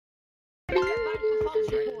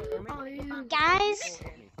Guys,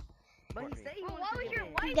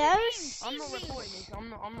 ghosts I'm not reporting this. I'm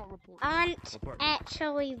not reporting. aren't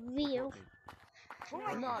actually real.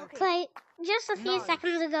 No. Like, just a few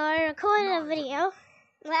seconds ago, I recorded a video.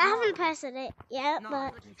 Well, I haven't posted it yet,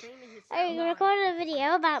 but I recorded a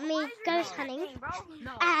video about me ghost hunting.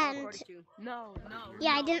 And,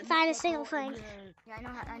 yeah, I didn't find a single thing. Yeah,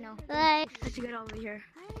 I know. Like, Let's get over here.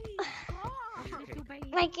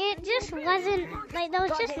 Like, it just wasn't, like, there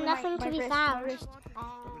was just nothing to be found.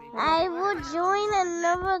 I will join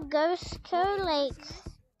another ghost code, like,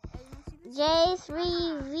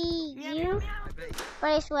 J3VU, but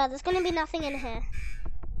I swear, there's gonna be nothing in here.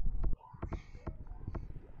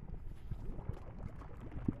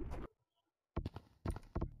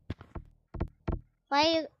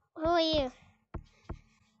 Who are you?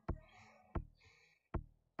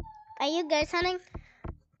 Are you ghost hunting?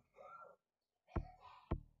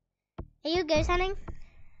 Are you ghost hunting?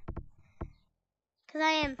 Cause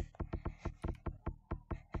I am.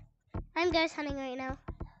 I'm ghost hunting right now.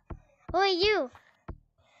 Who are you?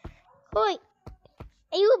 Who are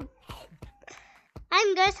you?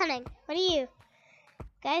 I'm ghost hunting. What are you?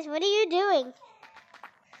 Guys, what are you doing?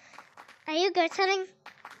 Are you ghost hunting?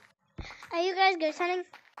 Are you guys ghost hunting?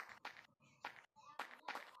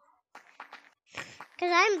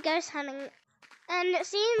 Cause I'm ghost hunting. And it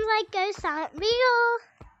seems like ghosts aren't real.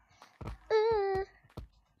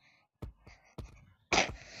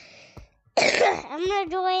 I'm gonna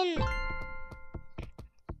join.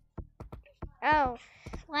 Oh,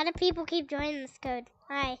 why do people keep joining this code?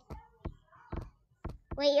 Hi.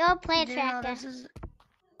 Wait, you're a player tracker.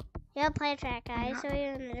 You're a player tracker. I saw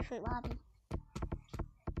you in a different lobby.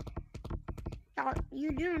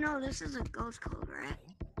 You do know this is a ghost code, right?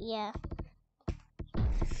 Yeah.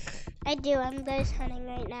 I do. I'm ghost hunting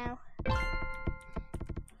right now.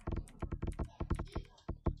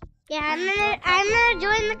 Yeah, I'm gonna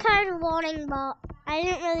join the code warning bot. I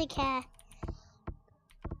didn't really care.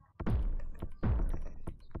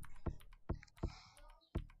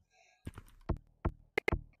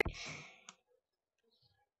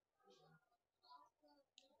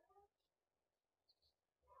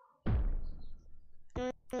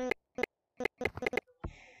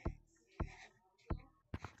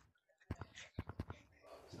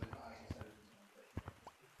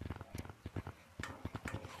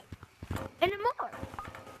 Anymore.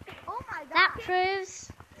 Oh my god. That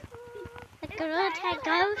proves the gorilla tag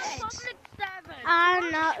ghosts are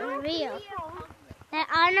not real. They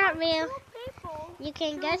are not real. You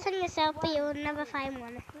can ghost on yourself, but you will never find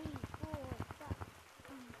one.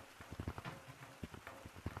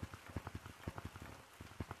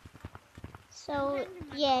 So,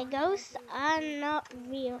 yeah, ghosts are not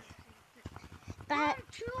real. But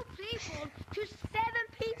 2 people to 7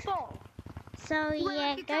 people. so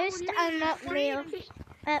yeah, ghosts are not real.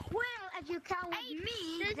 But Well, as you count with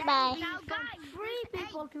me, bye. now from 3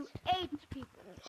 people to 8 people.